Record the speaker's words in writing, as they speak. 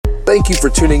Thank you for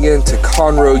tuning in to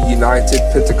Conroe United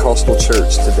Pentecostal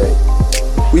Church today.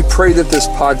 We pray that this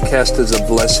podcast is a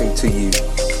blessing to you.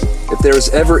 If there is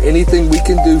ever anything we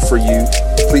can do for you,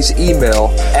 please email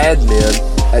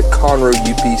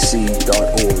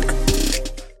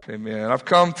admin@conroeupc.org. Amen. I've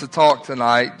come to talk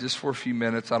tonight just for a few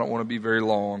minutes. I don't want to be very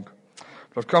long.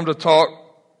 But I've come to talk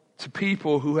to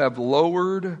people who have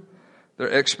lowered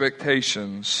their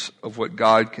expectations of what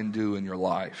God can do in your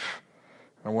life.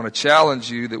 I want to challenge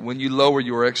you that when you lower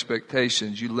your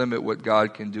expectations, you limit what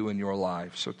God can do in your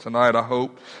life. So tonight I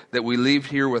hope that we leave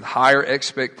here with higher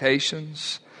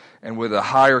expectations and with a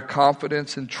higher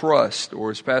confidence and trust,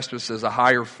 or as Pastor says, a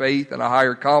higher faith and a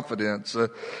higher confidence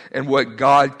in what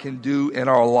God can do in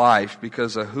our life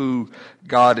because of who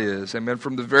God is. Amen.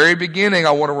 From the very beginning,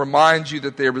 I want to remind you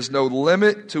that there is no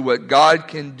limit to what God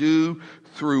can do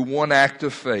through one act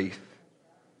of faith.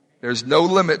 There's no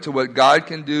limit to what God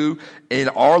can do in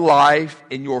our life,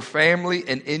 in your family,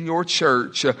 and in your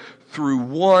church through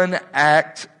one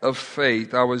act of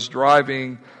faith. I was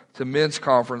driving to men's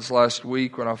conference last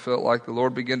week when I felt like the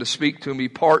Lord began to speak to me,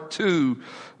 part 2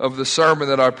 of the sermon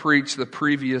that I preached the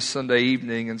previous Sunday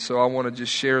evening. And so I want to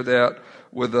just share that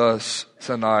with us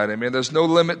tonight. Amen. There's no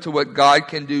limit to what God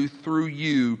can do through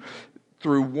you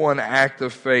through one act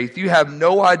of faith. You have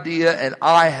no idea, and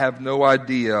I have no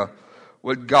idea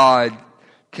what God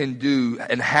can do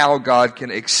and how God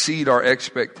can exceed our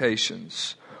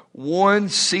expectations. One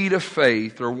seed of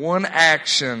faith or one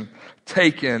action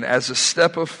taken as a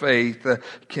step of faith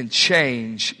can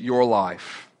change your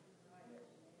life.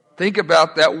 Think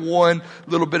about that one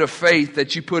little bit of faith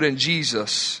that you put in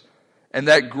Jesus and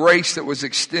that grace that was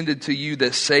extended to you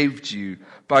that saved you.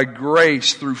 By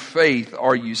grace, through faith,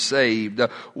 are you saved.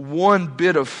 One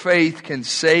bit of faith can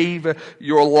save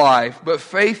your life. But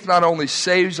faith not only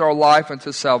saves our life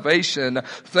unto salvation,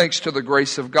 thanks to the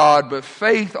grace of God, but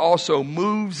faith also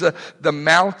moves the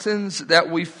mountains that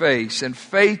we face. And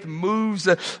faith moves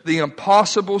the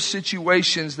impossible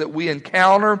situations that we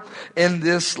encounter in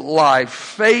this life.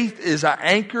 Faith is an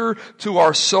anchor to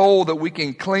our soul that we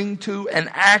can cling to and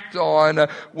act on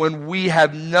when we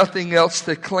have nothing else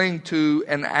to cling to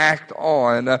and act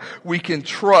on. We can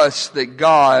trust that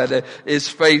God is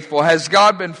faithful. Has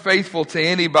God been faithful to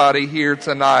anybody here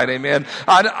tonight? Amen.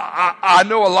 I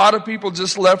know a lot of people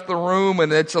just left the room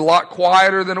and it's a lot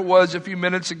quieter than it was a few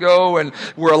minutes ago, and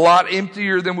we're a lot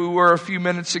emptier than we were a few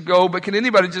minutes ago. But can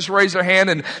anybody just raise their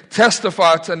hand and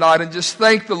testify tonight and just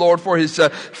thank the Lord for His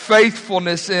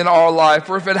faithfulness in our life?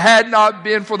 For if it had not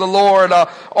been for the Lord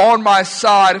on my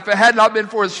side, if it had not been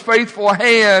for His faithful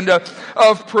hand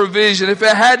of provision, if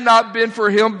it had not been for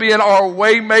Him being our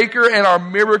way maker and our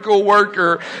miracle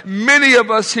worker, many of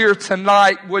us here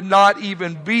tonight would not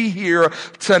even be here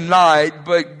tonight.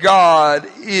 But God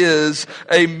is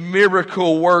a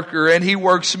miracle worker, and He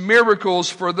works miracles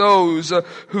for those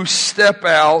who step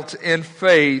out in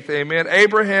faith. Amen.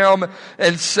 Abraham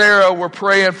and Sarah were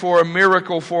praying for a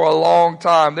miracle for a long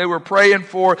time. They were praying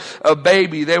for a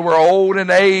baby. They were old in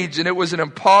age, and it was an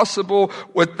impossible.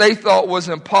 What they thought was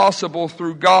impossible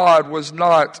through God was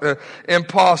not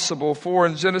impossible. For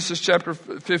in Genesis chapter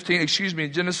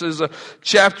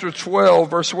 12,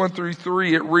 verse 1 through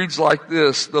 3, it reads like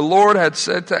this: The Lord had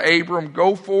said to Abram,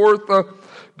 Go forth,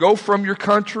 go from your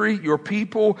country, your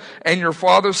people, and your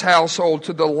father's household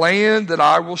to the land that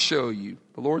I will show you.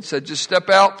 The Lord said, just step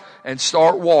out and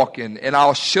start walking, and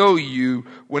I'll show you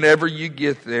whenever you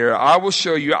get there. I will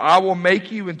show you. I will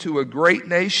make you into a great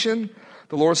nation.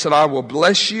 The Lord said, I will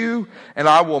bless you, and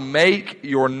I will make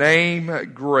your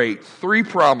name great. 3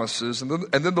 promises.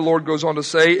 And then the Lord goes on to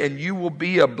say, and you will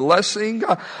be a blessing.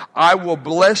 I will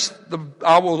bless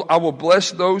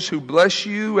those who bless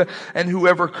you, and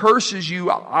whoever curses you,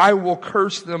 I will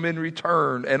curse them in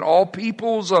return. And all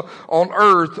peoples on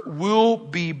earth will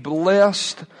be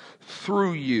blessed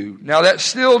through you. Now that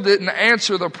still didn't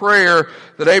answer the prayer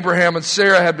that Abraham and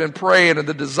Sarah had been praying, and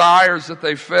the desires that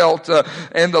they felt,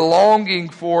 and the longing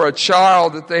for a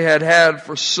child that they had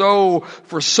for so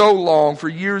long, for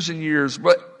years and years.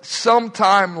 But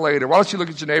sometime later, why don't you look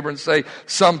at your neighbor and say,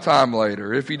 sometime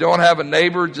later. If you don't have a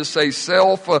neighbor, just say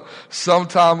self,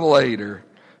 sometime later.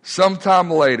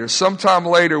 Sometime later. Sometime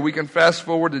later, we can fast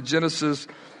forward to Genesis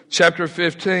chapter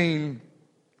 15.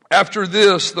 After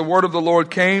this, the word of the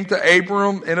Lord came to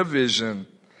Abram in a vision.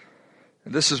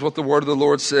 And this is what the word of the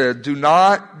Lord said: Do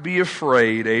not be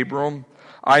afraid, Abram.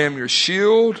 I am your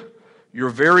shield, your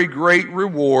very great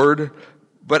reward.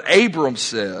 But Abram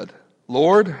said,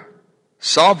 Lord,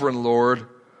 sovereign Lord,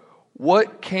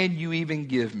 what can you even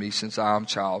give me since I am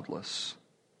childless?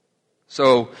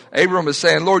 So Abram is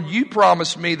saying, Lord, you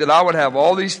promised me that I would have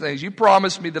all these things. You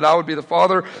promised me that I would be the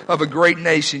father of a great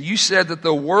nation. You said that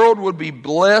the world would be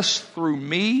blessed through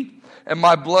me and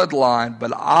my bloodline,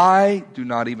 but I do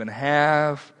not even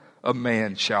have a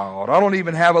man-child. I don't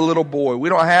even have a little boy. We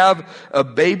don't have a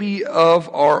baby of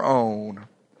our own.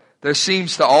 There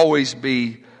seems to always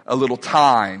be a little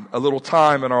time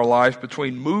in our life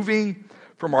between moving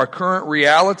from our current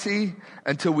reality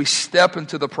until we step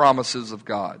into the promises of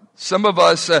God. Some of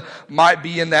us might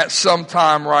be in that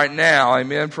sometime right now.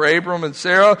 Amen. For Abraham and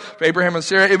Sarah,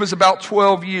 it was about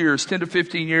 12 years, 10 to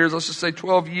 15 years. Let's just say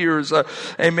 12 years.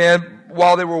 Amen.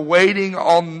 While they were waiting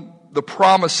on the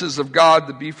promises of God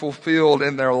to be fulfilled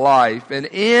in their life. And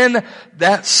in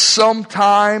that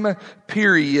sometime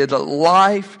period,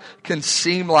 life can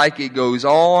seem like it goes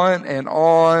on and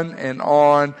on and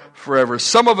on forever.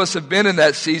 Some of us have been in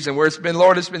that season where it's been,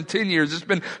 Lord, it's been 10 years, it's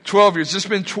been 12 years, it's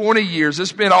been 20 years,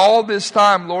 it's been all this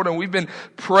time, Lord, and we've been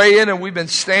praying and we've been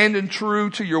standing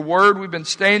true to your word. We've been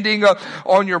standing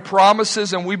on your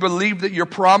promises, and we believe that your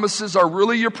promises are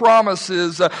really your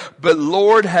promises. But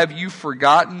Lord, have you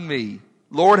forgotten me?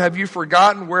 Lord, have you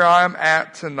forgotten where I'm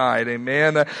at tonight?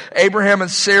 Amen. Abraham and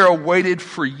Sarah waited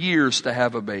for years to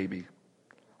have a baby.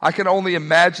 I can only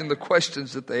imagine the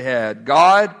questions that they had.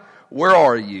 God, where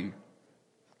are you?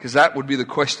 Because that would be the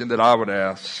question that I would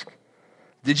ask.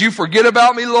 Did you forget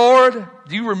about me, Lord?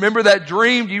 Do you remember that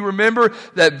dream? Do you remember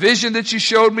that vision that you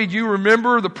showed me? Do you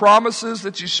remember the promises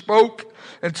that you spoke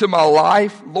into my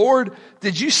life? Lord,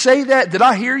 did you say that? Did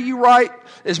I hear you right?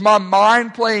 Is my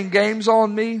mind playing games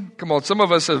on me? Come on, some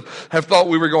of us have thought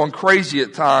we were going crazy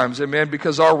at times, amen,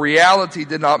 because our reality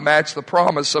did not match the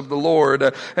promise of the Lord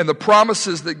and the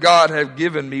promises that God had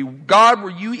given me. God,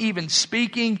 were you even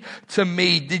speaking to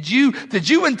me? Did you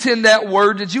intend that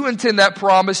word? Did you intend that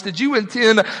promise? Did you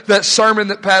intend that sermon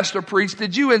that Pastor preached?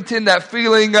 Did you intend that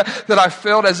feeling that I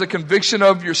felt as a conviction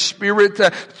of your spirit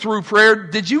through prayer?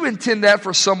 Did you intend that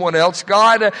for someone else?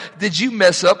 God, did you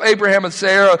mess up? Abraham and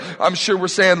Sarah, I'm sure, were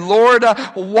saying, Lord,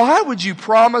 why would you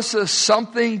promise us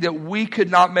something that we could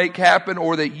not make happen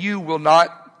or that you will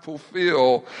not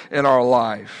fulfill in our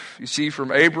life? You see,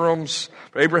 from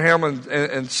Abraham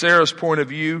and Sarah's point of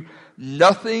view,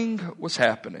 nothing was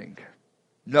happening.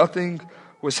 Nothing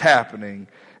was happening.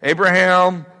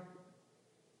 Abraham,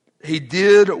 he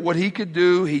did what he could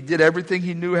do. He did everything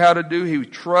he knew how to do. He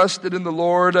trusted in the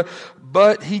Lord,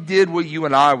 but he did what you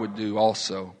and I would do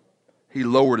also. He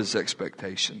lowered his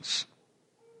expectations.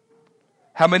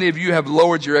 How many of you have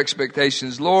lowered your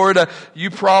expectations? Lord, you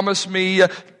promised me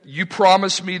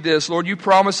this. Lord, you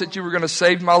promised that you were going to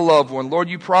save my loved one. Lord,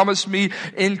 you promised me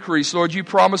increase. Lord, you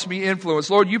promised me influence.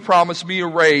 Lord, you promised me a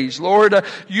raise. Lord,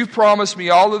 you promised me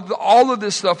all of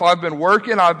this stuff. I've been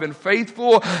working. I've been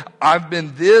faithful. I've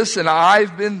been this and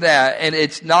I've been that, and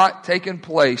it's not taken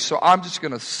place. So I'm just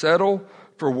going to settle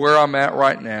for where I'm at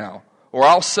right now. Or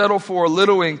I'll settle for a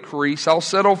little increase. I'll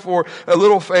settle for a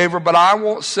little favor, but I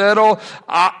won't settle.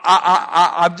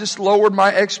 I've just lowered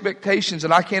my expectations,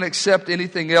 and I can't accept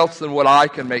anything else than what I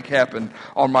can make happen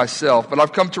on myself. But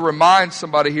I've come to remind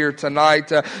somebody here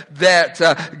tonight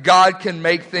that God can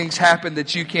make things happen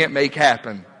that you can't make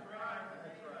happen.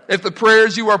 If the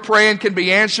prayers you are praying can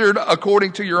be answered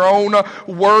according to your own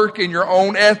work and your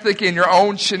own ethic and your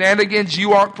own shenanigans,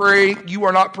 you are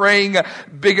not praying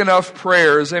big enough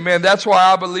prayers. Amen. That's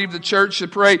why I believe the church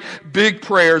should pray big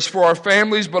prayers for our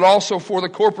families, but also for the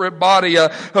corporate body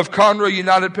of Conroe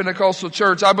United Pentecostal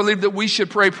Church. I believe that we should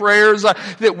pray prayers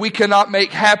that we cannot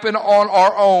make happen on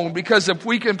our own, because if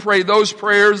we can pray those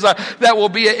prayers, that will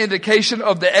be an indication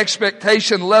of the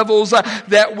expectation levels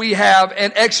that we have.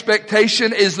 And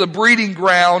expectation is the breeding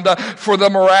ground for the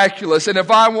miraculous. And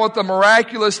if I want the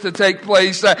miraculous to take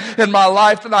place in my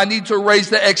life, then I need to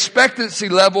raise the expectancy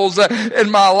levels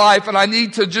in my life. And I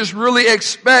need to just really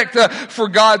expect for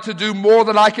God to do more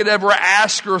than I could ever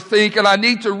ask or think. And I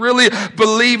need to really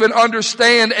believe and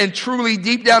understand and truly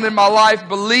deep down in my life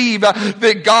believe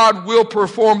that God will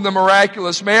perform the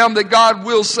miraculous. Ma'am, that God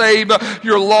will save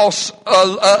your lost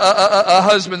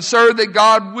husband. Sir, that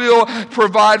God will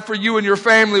provide for you and your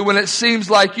family when it seems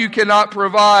like you cannot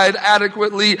provide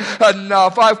adequately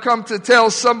enough. I've come to tell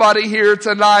somebody here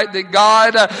tonight that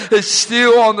God is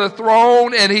still on the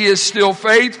throne and He is still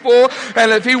faithful.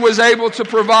 And if He was able to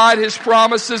provide His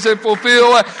promises and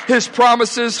fulfill His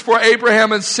promises for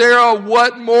Abraham and Sarah,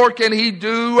 what more can He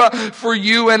do for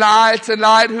you and I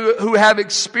tonight who have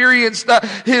experienced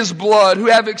His blood, who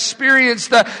have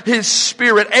experienced His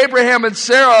Spirit? Abraham and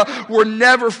Sarah were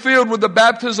never filled with the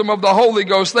baptism of the Holy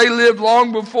Ghost. They lived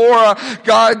long before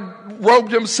God God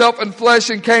robed himself in flesh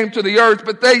and came to the earth,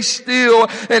 but they still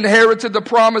inherited the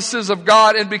promises of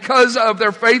God. And because of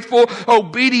their faithful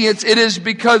obedience, it is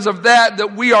because of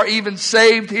that we are even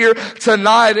saved here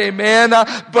tonight. Amen.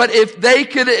 But if they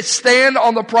could stand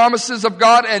on the promises of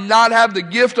God and not have the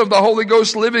gift of the Holy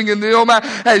Ghost living in them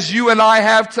as you and I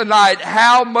have tonight,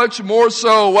 how much more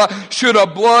so should a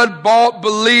blood-bought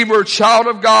believer, child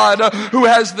of God, who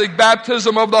has the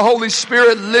baptism of the Holy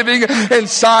Spirit living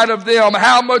inside of them,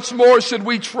 how much more should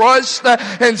we trust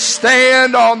and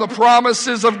stand on the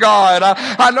promises of God?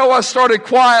 I know I started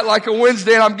quiet like a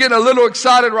Wednesday, and I'm getting a little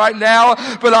excited right now,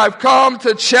 but I've come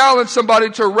to challenge somebody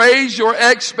to raise your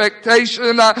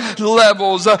expectation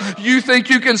levels. You think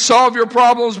you can solve your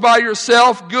problems by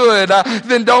yourself? Good.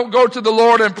 Then don't go to the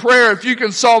Lord in prayer if you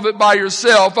can solve it by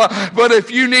yourself. But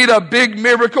if you need a big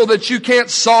miracle that you can't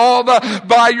solve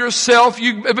by yourself,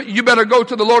 you better go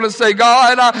to the Lord and say,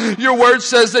 God, your word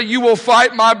says that you will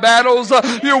fight my battles.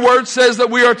 Your word says that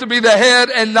we are to be the head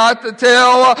and not the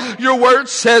tail. Your word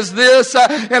says this,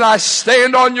 and I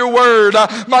stand on your word.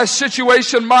 My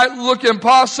situation might look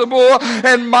impossible,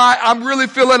 and I'm really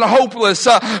feeling hopeless.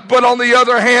 But on the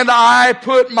other hand, I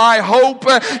put my hope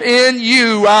in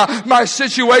you. My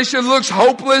situation looks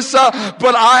hopeless,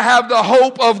 but I have the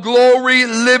hope of glory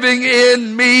living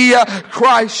in me,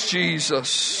 Christ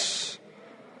Jesus.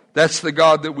 That's the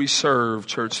God that we serve,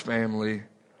 church family.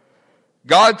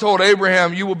 God told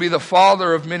Abraham, you will be the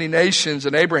father of many nations,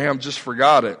 and Abraham just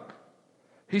forgot it.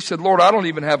 He said, Lord, I don't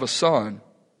even have a son.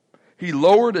 He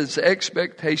lowered his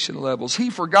expectation levels. He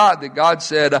forgot that God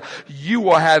said, you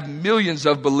will have millions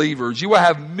of believers. You will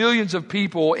have millions of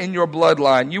people in your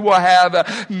bloodline. You will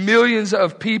have millions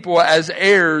of people as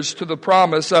heirs to the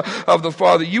promise of the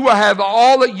Father. You will have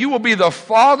you will be the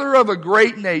father of a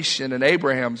great nation. And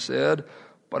Abraham said,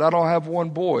 but I don't have one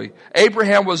boy.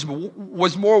 Abraham was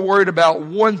more worried about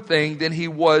one thing than he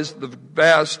was the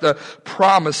vast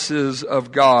promises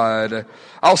of God.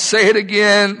 I'll say it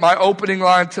again, my opening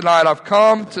line tonight. I've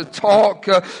come to talk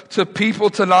to people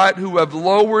tonight who have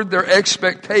lowered their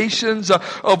expectations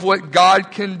of what God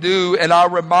can do. And I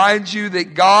remind you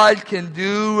that God can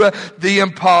do the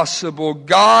impossible.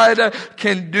 God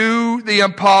can do the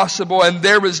impossible. And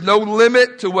there is no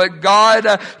limit to what God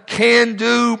can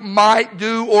do, might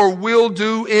do, or will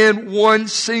do in one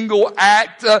single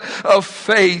act of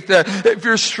faith. If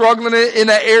you're struggling in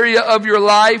an area of your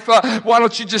life, why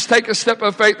don't you just take a step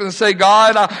of faith and say,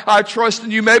 God, I trust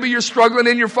in you. Maybe you're struggling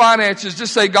in your finances.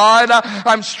 Just say, God,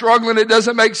 I'm struggling. It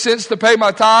doesn't make sense to pay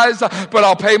my tithes, but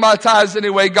I'll pay my tithes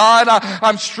anyway. God,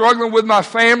 I'm struggling with my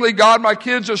family. God, my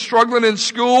kids are struggling in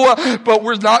school, but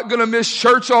we're not going to miss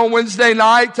church on Wednesday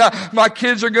night. My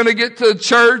kids are going to get to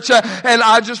church, and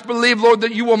I just believe, Lord,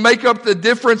 that you will make up the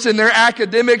difference in their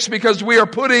academics because we are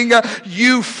putting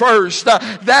you first.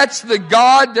 That's the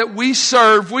God that we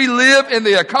serve. We live in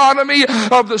the economy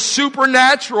of the supernatural,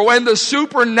 and the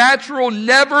supernatural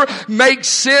never makes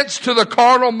sense to the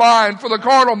carnal mind. For the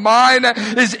carnal mind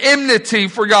is enmity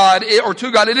for God, or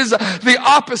to God. It is the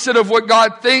opposite of what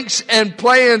God thinks and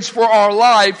plans for our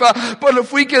life. But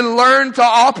if we can learn to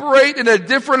operate in a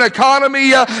different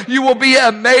economy, you will be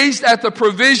amazed at the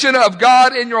provision of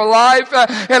God in your life.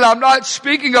 And I'm not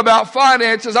speaking about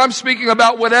finances. I'm speaking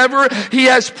about whatever He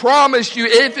has promised you.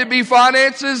 If it be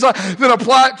finances, then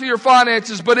apply it to your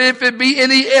finances. But if it be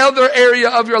any other area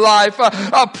of your life,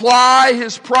 apply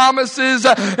His promises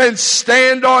and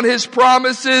stand on His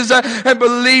promises and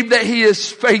believe that He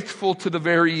is faithful to the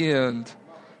very end.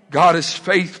 God is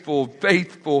faithful,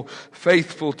 faithful,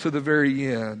 faithful to the very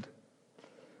end.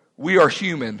 We are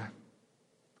human.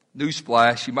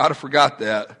 Newsflash, you might have forgot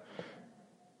that.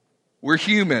 We're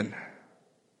human.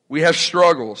 We have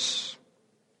struggles.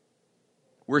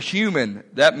 We're human.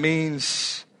 That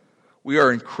means we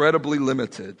are incredibly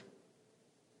limited.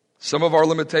 Some of our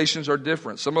limitations are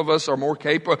different. Some of us are more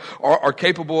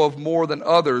capable of more than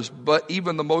others, but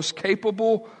even the most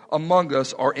capable among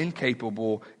us are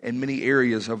incapable in many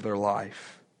areas of their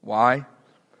life. Why?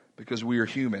 Because we are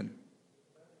human.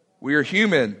 We are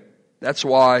human. That's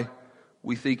why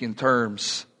we think in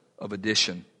terms of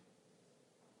addition.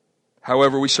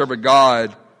 However, we serve a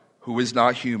God who is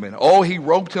not human. Oh, He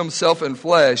robed Himself in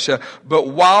flesh, but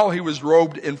while He was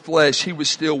robed in flesh, He was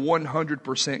still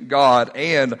 100% God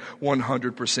and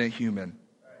 100% human.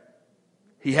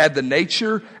 He had the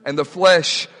nature and the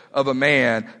flesh of a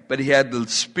man, but He had the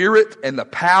spirit and the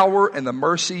power and the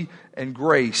mercy and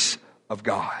grace of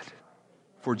God.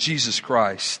 For Jesus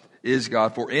Christ is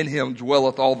God, for in Him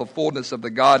dwelleth all the fullness of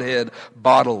the Godhead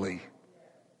bodily.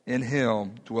 In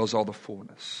Him dwells all the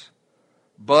fullness.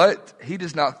 But He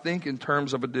does not think in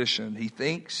terms of addition. He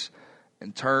thinks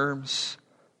in terms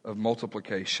of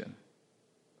multiplication.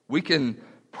 We can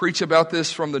preach about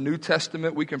this from the New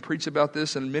Testament. We can preach about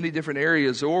this in many different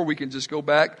areas, or we can just go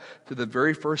back to the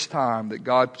very first time that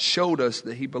God showed us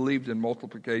that He believed in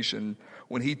multiplication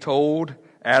when He told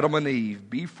Adam and Eve,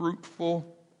 "Be fruitful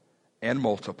and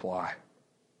multiply."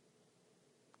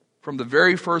 From the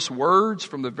very first words,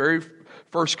 from the very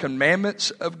first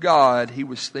commandments of God, He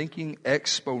was thinking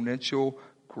exponential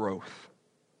growth.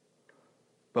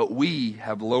 But we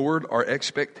have lowered our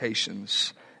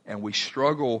expectations, and we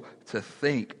struggle to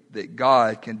think that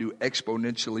God can do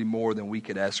exponentially more than we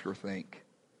could ask or think.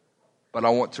 But I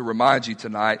want to remind you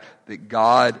tonight that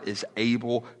God is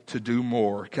able to do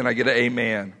more. Can I get an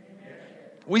amen?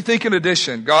 We think in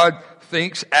addition. God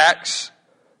thinks, acts,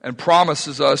 and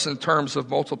promises us in terms of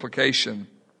multiplication.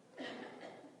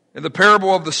 In the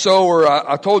parable of the sower,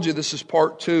 I told you this is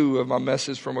part 2 of my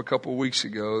message from a couple of weeks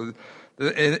ago.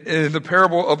 In the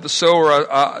parable of the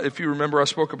sower, if you remember, I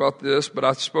spoke about this, but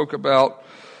I spoke about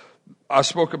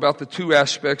the 2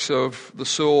 aspects of the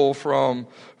soil from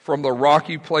the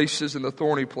rocky places and the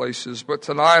thorny places. But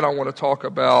tonight I want to talk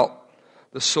about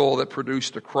the soil that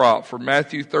produced a crop. For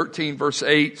Matthew 13 verse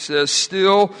 8 says,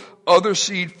 "Still other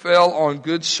seed fell on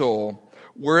good soil,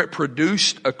 where it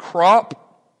produced a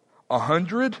crop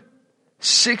 100,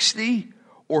 60,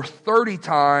 or 30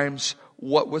 times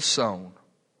what was sown."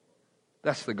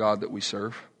 That's the God that we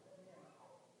serve.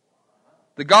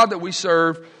 The God that we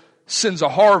serve sends a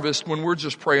harvest when we're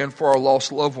just praying for our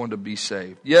lost loved one to be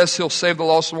saved. Yes, He'll save the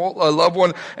lost loved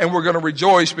one, and we're going to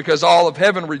rejoice because all of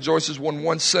heaven rejoices when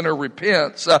one sinner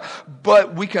repents.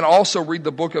 But we can also read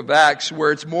the book of Acts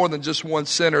where it's more than just one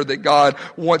sinner that God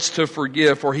wants to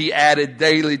forgive, for He added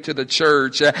daily to the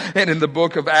church. And in the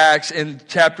book of Acts, in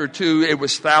chapter 2, it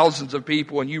was thousands of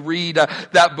people. And you read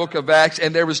that book of Acts,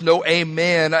 and there was no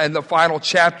amen in the final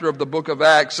chapter of the book of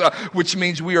Acts, which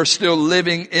means we are still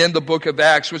living in the book of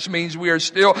Acts, which means we are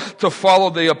still to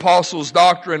follow the apostles'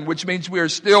 doctrine, which means we are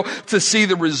still to see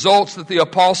the results that the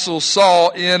apostles saw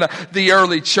in the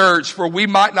early church. For we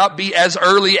might not be as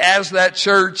early as that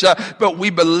church, but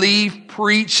we believe,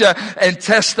 preach, and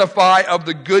testify of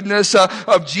the goodness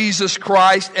of Jesus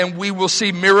Christ, and we will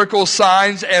see miracles,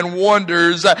 signs, and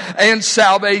wonders, and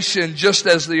salvation, just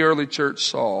as the early church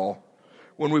saw.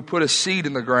 When we put a seed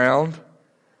in the ground,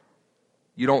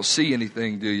 you don't see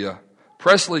anything, do you?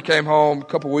 Presley came home a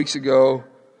couple weeks ago.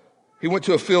 He went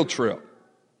to a field trip.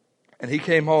 And he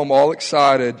came home all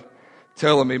excited,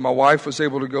 telling me my wife was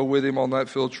able to go with him on that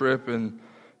field trip. And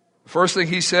the first thing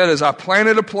he said is, "I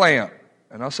planted a plant."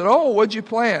 And I said, "Oh, what'd you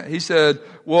plant?" He said,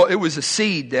 "Well, it was a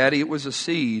seed, Daddy. It was a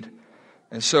seed."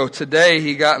 And so today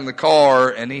he got in the car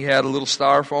and he had a little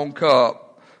styrofoam cup.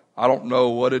 I don't know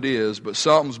what it is, but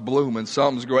something's blooming,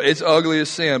 something's growing. It's ugly as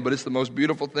sin, but it's the most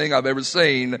beautiful thing I've ever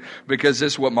seen because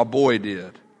it's what my boy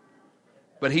did.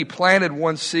 But he planted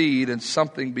one seed and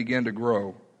something began to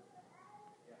grow.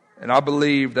 And I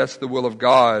believe that's the will of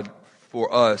God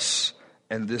for us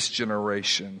and this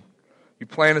generation. You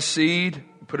plant a seed,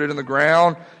 you put it in the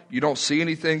ground, you don't see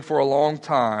anything for a long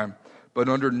time, but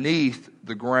underneath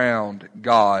the ground,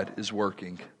 God is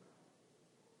working.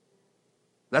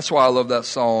 That's why I love that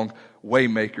song,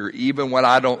 Waymaker. Even when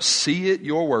I don't see it,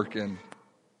 you're working.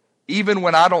 Even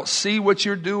when I don't see what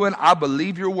you're doing, I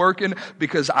believe you're working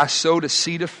because I sowed a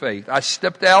seed of faith. I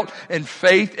stepped out in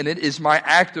faith, and it is my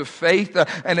act of faith,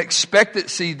 an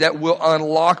expectancy that will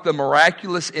unlock the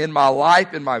miraculous in my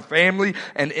life, in my family,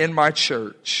 and in my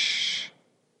church.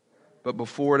 But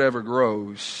before it ever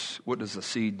grows, what does the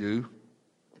seed do?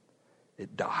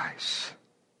 It dies.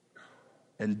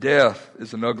 And death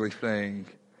is an ugly thing,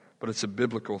 but it's a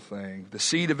biblical thing. The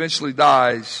seed eventually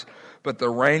dies, but the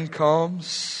rain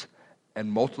comes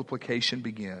and multiplication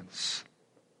begins.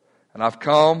 And I've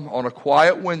come on a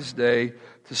quiet Wednesday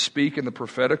to speak in the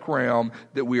prophetic realm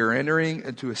that we are entering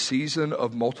into a season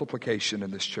of multiplication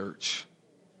in this church.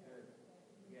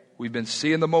 We've been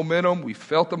seeing the momentum. We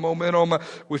felt the momentum.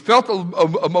 We felt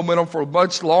a momentum for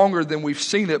much longer than we've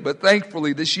seen it. But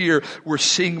thankfully this year we're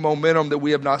seeing momentum that we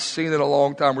have not seen in a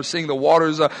long time. We're seeing the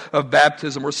waters of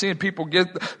baptism. We're seeing people get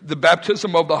the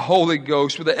baptism of the Holy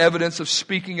Ghost with the evidence of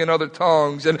speaking in other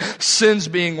tongues and sins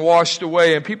being washed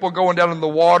away. And people going down in the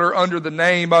water under the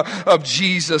name of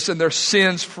Jesus and their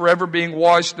sins forever being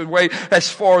washed away as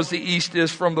far as the east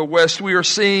is from the west. We are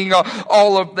seeing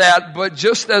all of that. But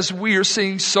just as we are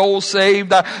seeing souls souls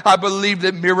saved. I believe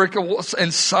that miracles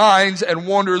and signs and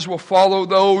wonders will follow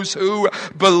those who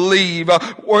believe.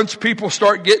 Once people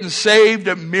start getting saved,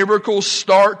 miracles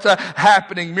start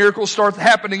happening. Miracles start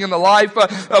happening in the life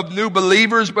of new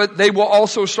believers, but they will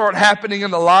also start happening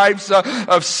in the lives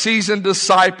of seasoned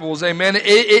disciples. Amen.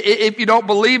 If you don't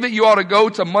believe it, you ought to go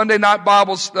to Monday night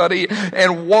Bible study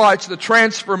and watch the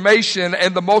transformation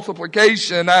and the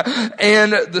multiplication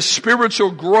and the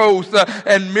spiritual growth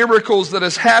and miracles that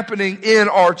is happening in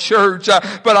our church.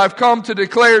 But I've come to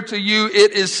declare to you,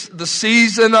 it is the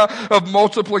season of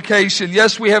multiplication.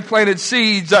 Yes, we have planted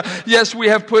seeds. Yes, we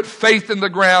have put faith in the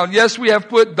ground. Yes, we have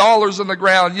put dollars in the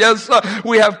ground. Yes,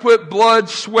 we have put blood,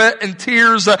 sweat, and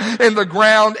tears in the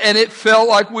ground, and it felt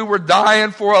like we were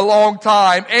dying for a long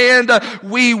time. And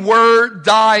we were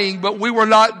dying, but we were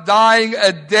not dying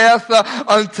a death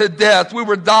unto death. We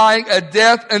were dying a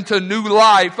death unto new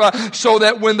life, so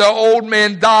that when the old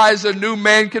man dies, a new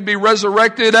man can be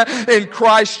resurrected in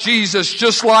Christ Jesus.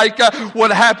 Just like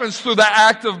what happens through the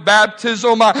act of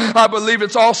baptism, I believe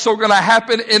it's also going to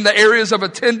happen in the areas of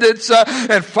attendance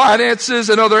and finances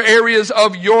and other areas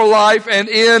of your life. And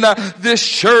in this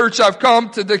church, I've come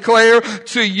to declare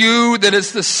to you that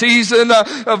it's the season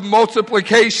of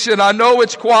multiplication. I know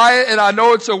it's quiet, and I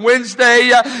know it's a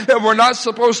Wednesday, and we're not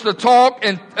supposed to talk,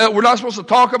 and we're not supposed to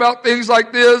talk about things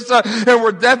like this, and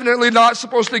we're definitely not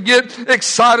supposed to get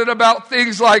excited about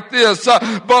things like this.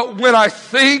 But when I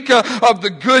think of the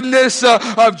goodness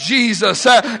of Jesus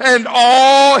and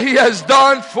all He has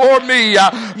done for me,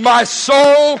 my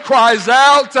soul cries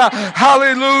out,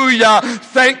 hallelujah.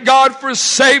 Thank God for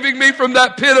saving me from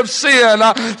that pit of sin.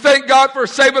 Thank God for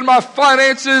saving my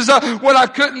finances when I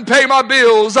couldn't pay my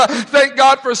bills. Thank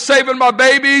God for saving my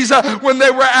babies when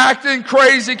they were acting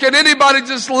crazy. Can anybody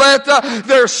just let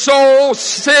their soul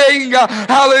sing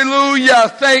hallelujah?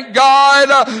 Thank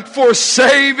God for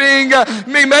saving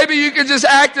me. Maybe you can just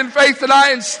act in faith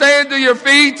tonight and stand to your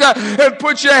feet and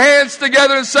put your hands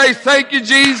together and say, thank you,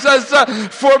 Jesus,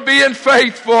 for being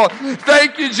faithful.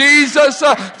 Thank you, Jesus,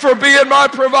 for being my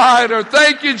provider.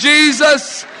 Thank you,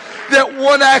 Jesus, that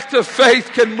one act of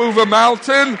faith can move a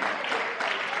mountain.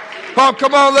 Oh,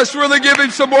 come on, let's really give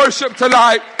Him some worship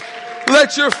tonight.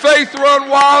 Let your faith run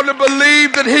wild and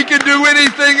believe that He can do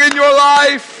anything in your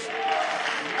life.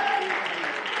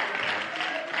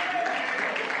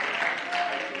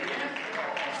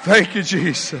 Thank you,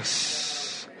 Jesus.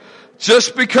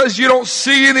 Just because you don't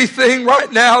see anything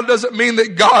right now doesn't mean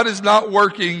that God is not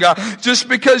working. Just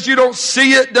because you don't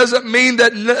see it doesn't mean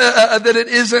that it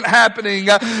isn't happening.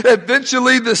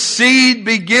 Eventually the seed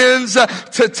begins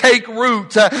to take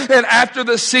root. And after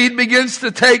the seed begins to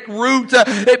take root,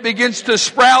 it begins to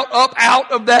sprout up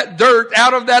out of that dirt,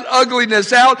 out of that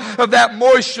ugliness, out of that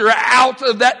moisture, out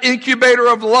of that incubator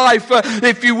of life,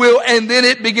 if you will. And then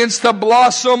it begins to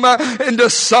blossom into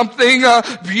something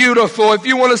beautiful. If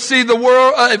you want to see the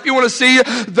world, if you want to see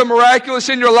the miraculous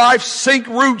in your life, sink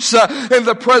roots in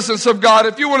the presence of God.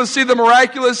 If you want to see the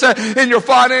miraculous in your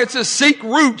finances, seek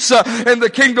roots in the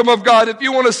kingdom of God. If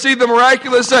you want to see the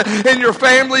miraculous in your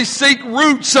family, seek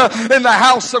roots in the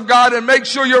house of God, and make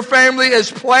sure your family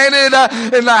is planted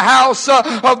in the house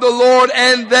of the Lord,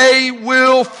 and they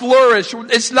will flourish.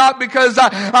 It's not because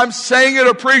I'm saying it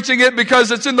or preaching it,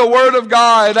 because it's in the Word of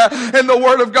God, and the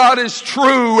Word of God is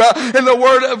true, and the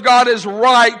Word of God is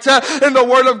right, and the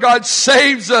Word of God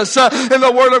saves us, and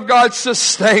the Word of God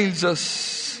sustains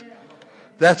us.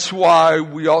 That's why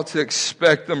we ought to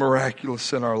expect the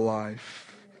miraculous in our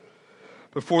life.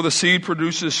 Before the seed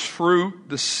produces fruit,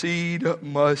 the seed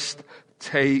must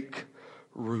take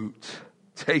root.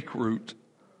 Take root.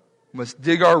 We must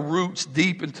dig our roots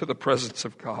deep into the presence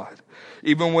of God.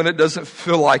 Even when it doesn't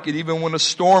feel like it, even when a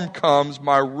storm comes,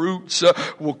 my roots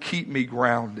will keep me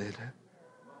grounded.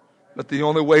 But the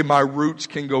only way my roots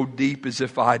can go deep is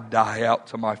if I die out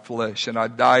to my flesh, and I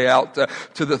die out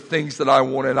to the things that I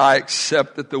want, and I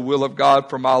accept that the will of God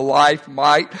for my life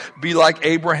might be like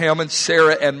Abraham and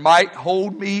Sarah and might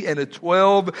hold me in a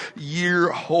 12-year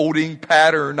holding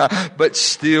pattern. But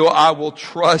still I will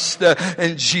trust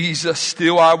in Jesus.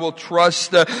 Still I will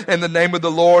trust in the name of the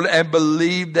Lord, and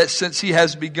believe that since He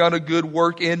has begun a good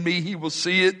work in me, He will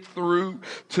see it through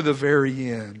to the very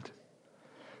end.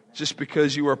 Just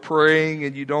because you are praying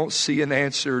and you don't see an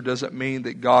answer doesn't mean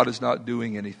that God is not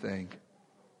doing anything.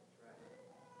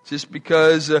 Just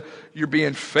because you're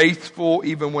being faithful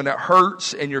even when it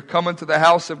hurts, and you're coming to the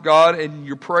house of God and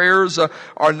your prayers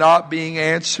are not being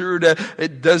answered,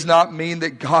 it does not mean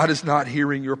that God is not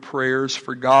hearing your prayers,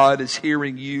 for God is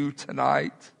hearing you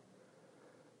tonight.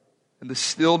 In the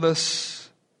stillness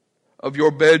of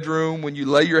your bedroom, when you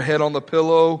lay your head on the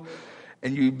pillow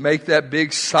and you make that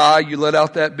big sigh, you let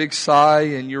out that big sigh,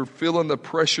 and you're feeling the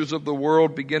pressures of the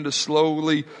world begin to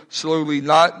slowly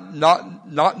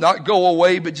not go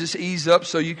away, but just ease up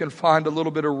so you can find a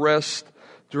little bit of rest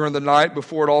during the night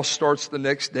before it all starts the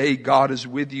next day. God is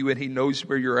with you and He knows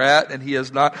where you're at, and He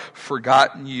has not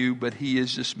forgotten you, but He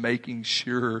is just making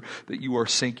sure that you are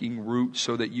sinking roots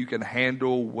so that you can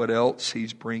handle what else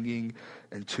He's bringing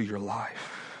into your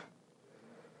life.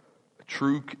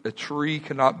 A tree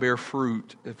cannot bear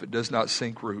fruit if it does not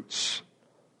sink roots.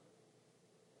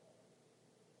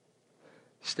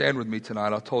 Stand with me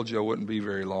tonight. I told you I wouldn't be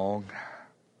very long.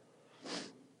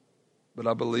 But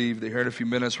I believe that here in a few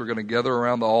minutes we're going to gather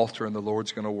around the altar and the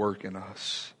Lord's going to work in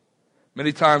us.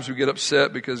 Many times we get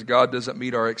upset because God doesn't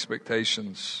meet our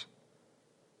expectations.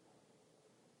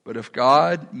 But if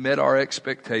God met our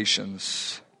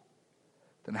expectations,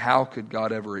 then how could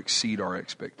God ever exceed our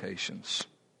expectations?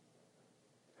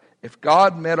 If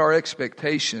God met our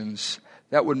expectations,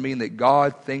 that would mean that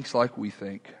God thinks like we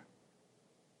think.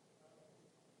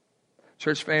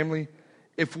 Church family,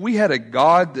 if we had a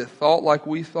God that thought like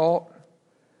we thought,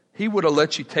 He would have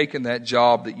let you take in that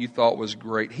job that you thought was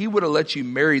great. He would have let you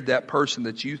marry that person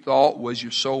that you thought was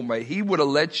your soulmate. He would have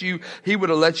let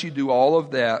you do all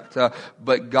of that.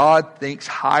 But God thinks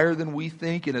higher than we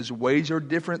think, and His ways are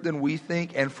different than we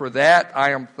think. And for that,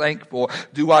 I am thankful.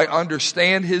 Do I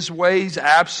understand His ways?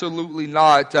 Absolutely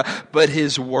not. But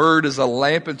His word is a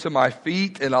lamp unto my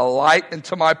feet and a light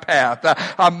unto my path.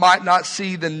 I might not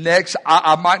see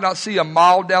I might not see a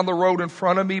mile down the road in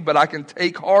front of me, but I can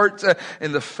take heart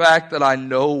in the fact that I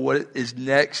know what is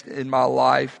next in my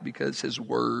life because His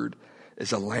word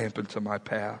is a lamp unto my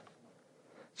path.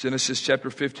 Genesis chapter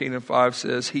 15 and 5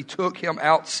 says, He took him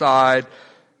outside.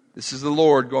 This is the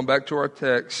Lord, going back to our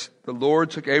text. The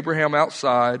Lord took Abraham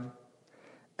outside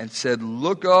and said,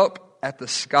 look up at the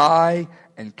sky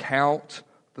and count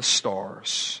the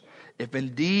stars. If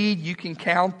indeed you can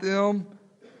count them,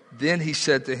 then He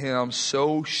said to him,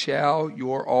 so shall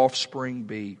your offspring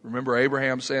be. Remember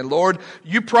Abraham saying, Lord,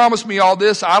 you promised me all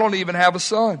this. I don't even have a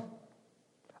son.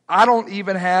 I don't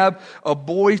even have a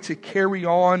boy to carry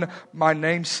on my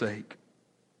namesake.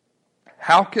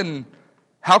 How can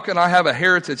I have a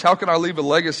heritage? How can I leave a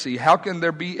legacy? How can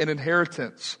there be an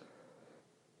inheritance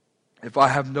if I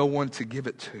have no one to give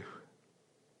it to?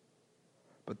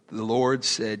 But the Lord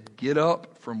said, get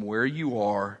up from where you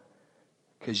are,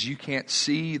 because you can't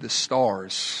see the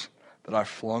stars that I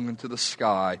flung into the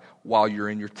sky while you're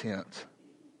in your tent.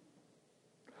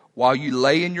 While you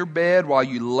lay in your bed, while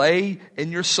you lay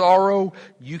in your sorrow,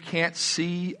 you can't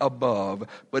see above.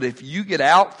 But if you get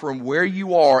out from where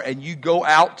you are and you go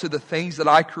out to the things that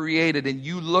I created and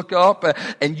you look up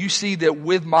and you see that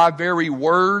with my very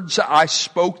words I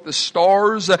spoke the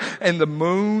stars and the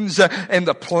moons and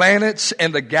the planets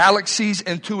and the galaxies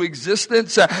into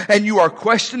existence, and you are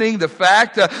questioning the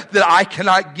fact that I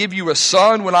cannot give you a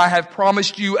son when I have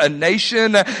promised you a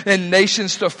nation and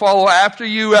nations to follow after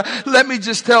you, let me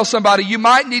just tell somebody, you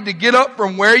might need to get up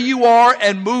from where you are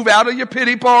and move out of your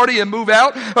pity party and move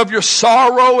out of your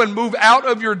sorrow and move out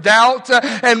of your doubt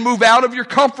and move out of your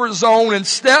comfort zone and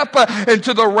step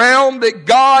into the realm that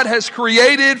God has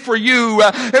created for you.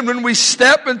 And when we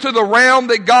step into the realm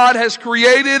that God has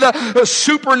created, a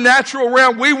supernatural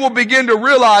realm, we will begin to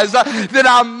realize that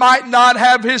I might not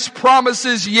have His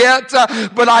promises yet,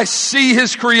 but I see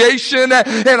His creation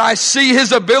and I see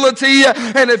His ability.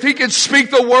 And if He can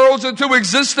speak the worlds into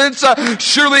existence,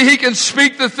 surely He can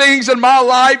speak the things in my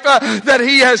life that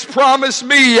He has promised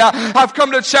me. I've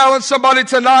come to challenge somebody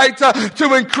tonight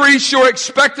to increase your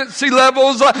expectancy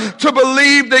levels, to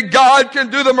believe that God can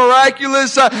do the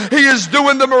miraculous. He is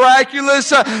doing the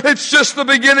miraculous. It's just the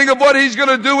beginning of what He's going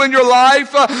to do in your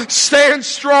life. Stand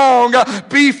strong,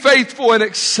 be faithful, and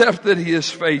accept that He is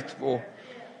faithful.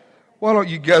 Why don't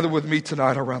you gather with me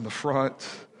tonight around the front?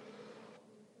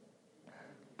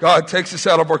 God takes us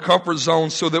out of our comfort zone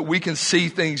so that we can see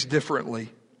things differently.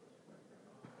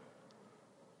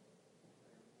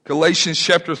 Galatians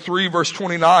chapter 3 verse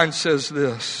 29 says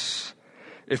this: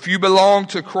 if you belong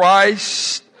to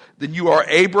Christ, then you are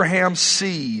Abraham's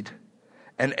seed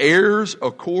and heirs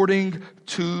according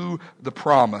to the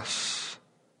promise.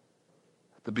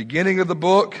 At the beginning of the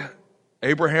book,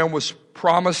 Abraham was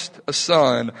promised a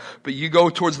son, but you go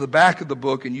towards the back of the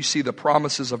book and you see the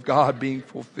promises of God being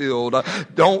fulfilled.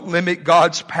 Don't limit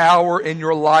God's power in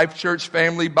your life, church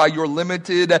family, by your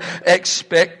limited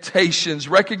expectations.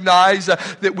 Recognize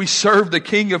that we serve the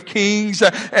King of Kings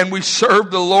and we serve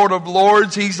the Lord of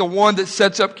Lords. He's the one that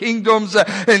sets up kingdoms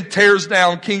and tears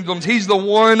down kingdoms. He's the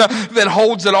one that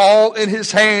holds it all in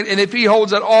His hand. And if He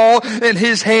holds it all in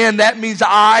His hand, that means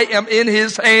I am in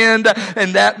His hand,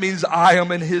 and that means I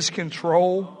am in His control.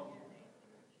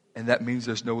 And that means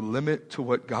there's no limit to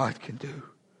what God can do.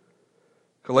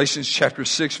 Galatians chapter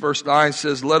 6 verse 9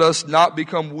 says, let us not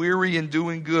become weary in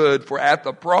doing good, for at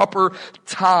the proper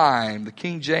time, the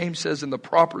King James says in the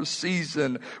proper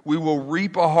season, we will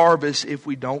reap a harvest if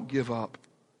we don't give up.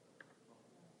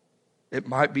 It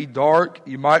might be dark,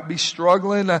 you might be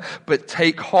struggling, but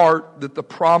take heart that the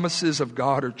promises of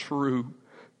God are true.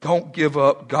 Don't give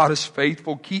up. God is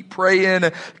faithful. Keep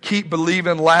praying. Keep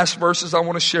believing. Last verses I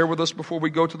want to share with us before we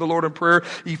go to the Lord in prayer.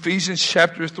 Ephesians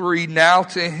chapter 3. Now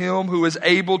to Him who is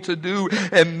able to do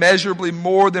immeasurably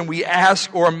more than we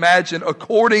ask or imagine,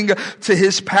 according to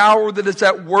His power that is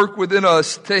at work within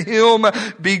us. To Him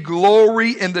be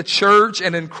glory in the church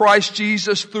and in Christ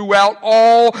Jesus throughout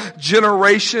all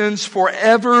generations,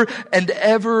 forever and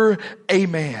ever.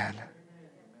 Amen.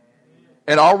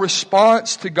 And our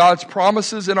response to God's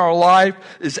promises in our life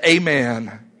is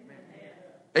amen.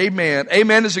 Amen.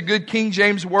 Amen is a good King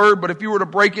James word, but if you were to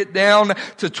break it down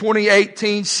to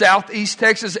 2018 Southeast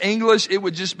Texas English, it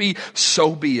would just be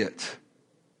so be it.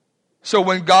 So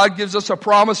when God gives us a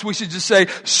promise, we should just say,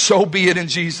 so be it in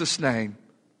Jesus' name.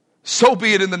 So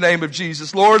be it in the name of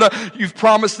Jesus. Lord, you've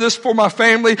promised this for my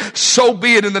family. So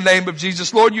be it in the name of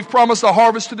Jesus. Lord, you've promised a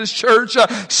harvest to this church.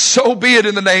 So be it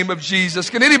in the name of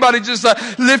Jesus. Can anybody just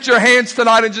lift your hands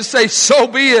tonight and just say, so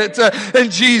be it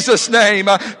in Jesus' name.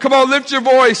 Come on, lift your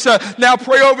voice. Now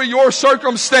pray over your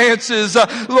circumstances.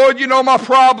 Lord, you know my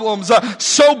problems.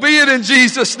 So be it in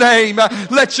Jesus' name.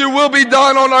 Let your will be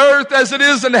done on earth as it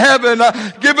is in heaven.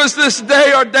 Give us this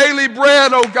day our daily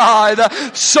bread, oh God.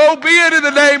 So be it in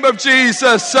the name of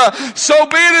Jesus. So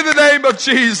be it in the name of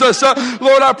Jesus.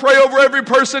 Lord, I pray over every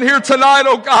person here tonight,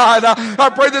 oh God. I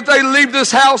pray that they leave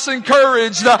this house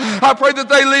encouraged. I pray that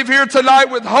they leave here tonight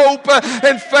with hope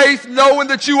and faith, knowing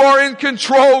that you are in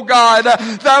control, God.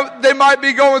 That they might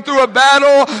be going through a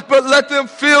battle, but let them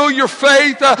feel your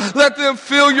faith. Let them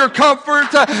feel your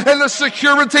comfort and the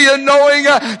security in knowing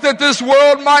that this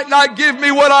world might not give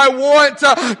me what I want,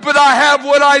 but I have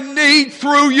what I need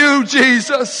through you,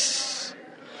 Jesus.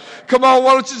 Come on,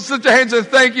 why don't you just lift your hands and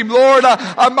thank Him. Lord,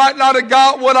 I might not have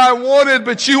got what I wanted,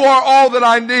 but you are all that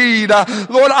I need.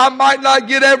 Lord, I might not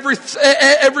get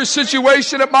every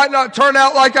situation. It might not turn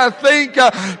out like I think,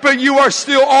 but you are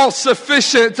still all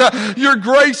sufficient. Your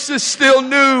grace is still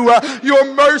new.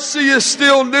 Your mercy is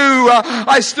still new.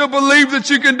 I still believe that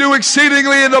you can do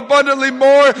exceedingly and abundantly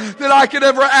more than I could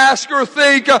ever ask or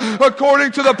think,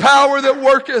 according to the power that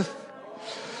worketh.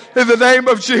 In the name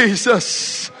of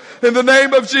Jesus. In the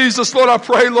name of Jesus, Lord, I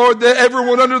pray, Lord, that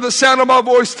everyone under the sound of my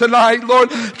voice tonight, Lord,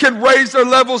 can raise their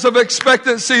levels of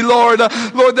expectancy, Lord.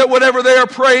 Lord, that whatever they are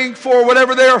praying for,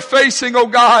 whatever they are facing, oh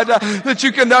God, that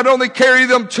you can not only carry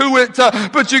them to it,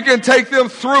 but you can take them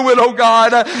through it, oh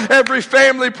God. Every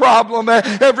family problem,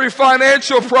 every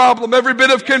financial problem, every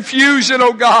bit of confusion,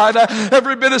 oh God,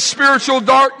 every bit of spiritual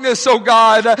darkness, oh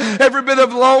God, every bit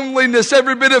of loneliness,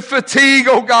 every bit of fatigue,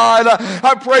 oh God.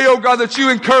 I pray, oh God, that you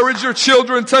encourage your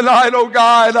children tonight. Oh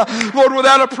God, Lord,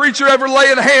 without a preacher ever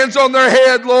laying hands on their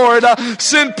head, Lord,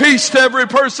 send peace to every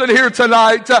person here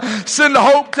tonight. Send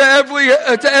hope to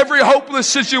every hopeless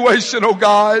situation, oh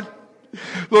God.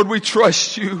 Lord, we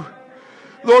trust you.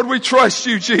 Lord, we trust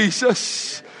you,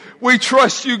 Jesus. We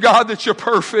trust you, God, that you're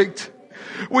perfect.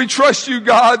 We trust you,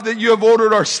 God, that you have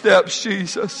ordered our steps,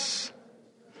 Jesus.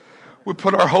 We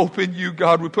put our hope in you,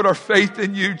 God. We put our faith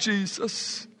in you,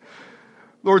 Jesus.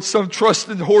 Lord, some trust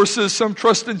in horses, some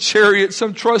trust in chariots,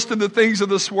 some trust in the things of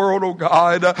this world, oh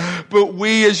God. But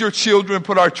we as your children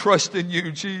put our trust in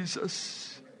you,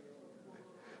 Jesus.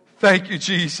 Thank you,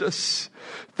 Jesus.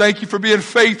 Thank you for being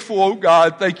faithful, oh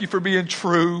God. Thank you for being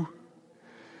true.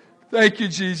 Thank you,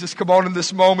 Jesus. Come on in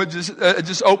this moment,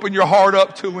 just open your heart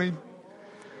up to Him.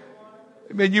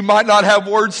 I mean, you might not have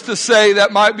words to say.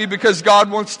 That might be because God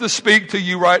wants to speak to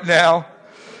you right now.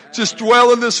 Just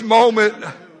dwell in this moment.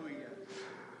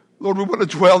 Lord, we want to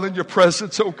dwell in your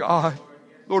presence, oh God.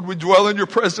 Lord, we dwell in your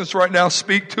presence right now.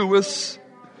 Speak to us.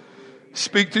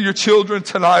 Speak to your children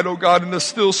tonight, oh God, in a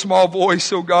still small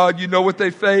voice, oh God. You know what they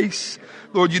face.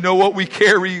 Lord, you know what we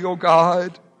carry, oh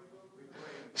God.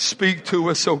 Speak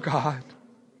to us, oh God.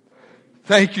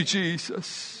 Thank you,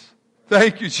 Jesus.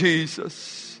 Thank you,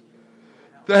 Jesus.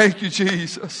 Thank you,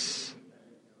 Jesus.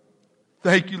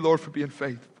 Thank you, Lord, for being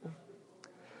faithful.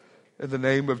 In the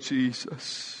name of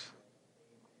Jesus.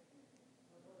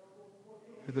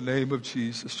 In the name of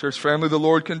Jesus. Church family, the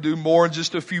Lord can do more in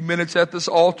just a few minutes at this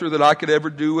altar than I could ever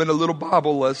do in a little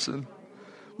Bible lesson.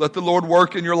 Let the Lord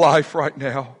work in your life right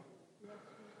now.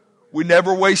 We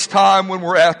never waste time when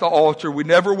we're at the altar. We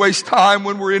never waste time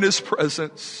when we're in His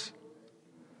presence.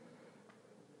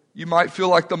 You might feel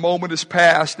like the moment has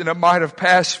passed, and it might have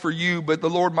passed for you, but the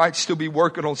Lord might still be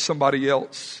working on somebody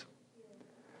else.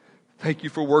 Thank you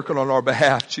for working on our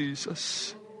behalf,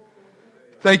 Jesus.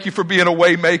 Thank you for being a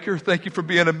way maker. Thank you for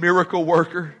being a miracle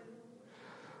worker.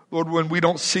 Lord, when we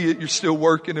don't see it, you're still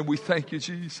working, and we thank you,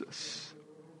 Jesus.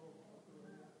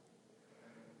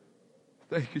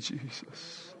 Thank you,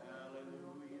 Jesus.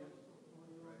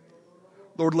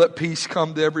 Lord, let peace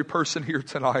come to every person here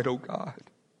tonight, oh God.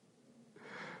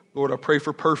 Lord, I pray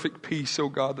for perfect peace, oh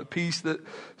God, the peace that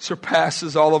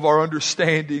surpasses all of our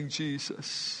understanding,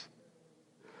 Jesus.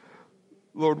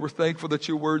 Lord, we're thankful that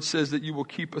your word says that you will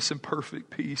keep us in perfect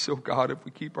peace, oh God, if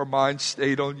we keep our minds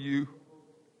stayed on you.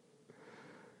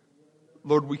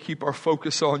 Lord, we keep our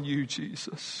focus on you,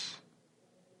 Jesus.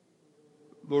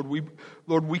 Lord,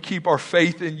 we keep our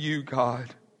faith in you,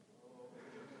 God.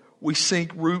 We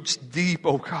sink roots deep,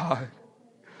 oh God.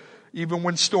 Even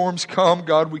when storms come,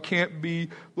 God, we can't be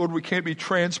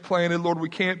transplanted. Lord, we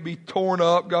can't be torn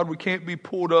up. God, we can't be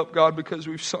pulled up, God, because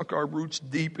we've sunk our roots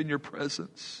deep in your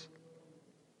presence.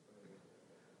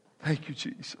 Thank you,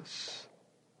 Jesus.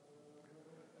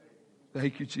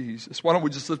 Thank you, Jesus. Why don't we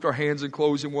just lift our hands in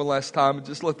closing one last time and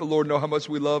just let the Lord know how much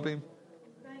we love Him.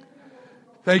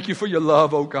 Thank you for your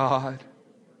love, oh God.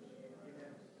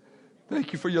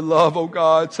 Thank you for your love, oh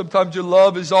God. Sometimes your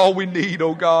love is all we need,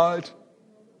 oh God.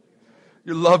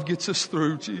 Your love gets us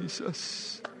through,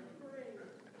 Jesus.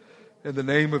 In the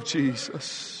name of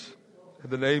Jesus. In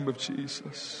the name of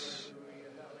Jesus.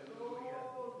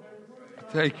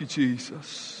 Thank you,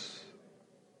 Jesus.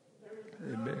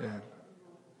 Amen.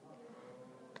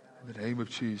 In the name of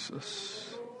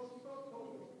Jesus.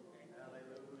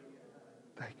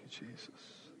 Thank you, Jesus.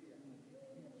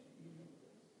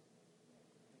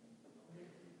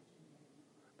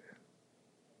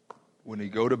 When you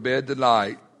go to bed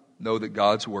tonight, know that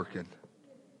God's working.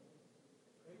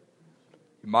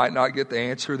 You might not get the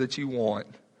answer that you want,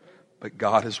 but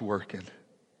God is working.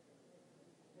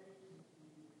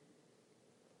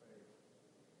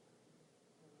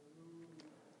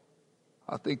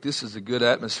 I think this is a good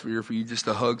atmosphere for you just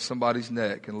to hug somebody's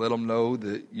neck and let them know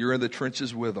that you're in the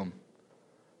trenches with them.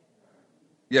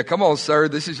 Yeah, come on, sir.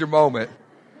 This is your moment.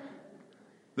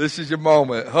 This is your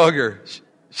moment. Hug her.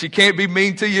 She can't be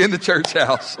mean to you in the church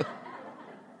house.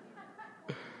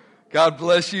 God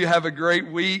bless you. Have a great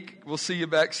week. We'll see you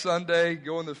back Sunday.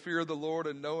 Go in the fear of the Lord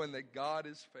and knowing that God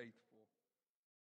is faithful.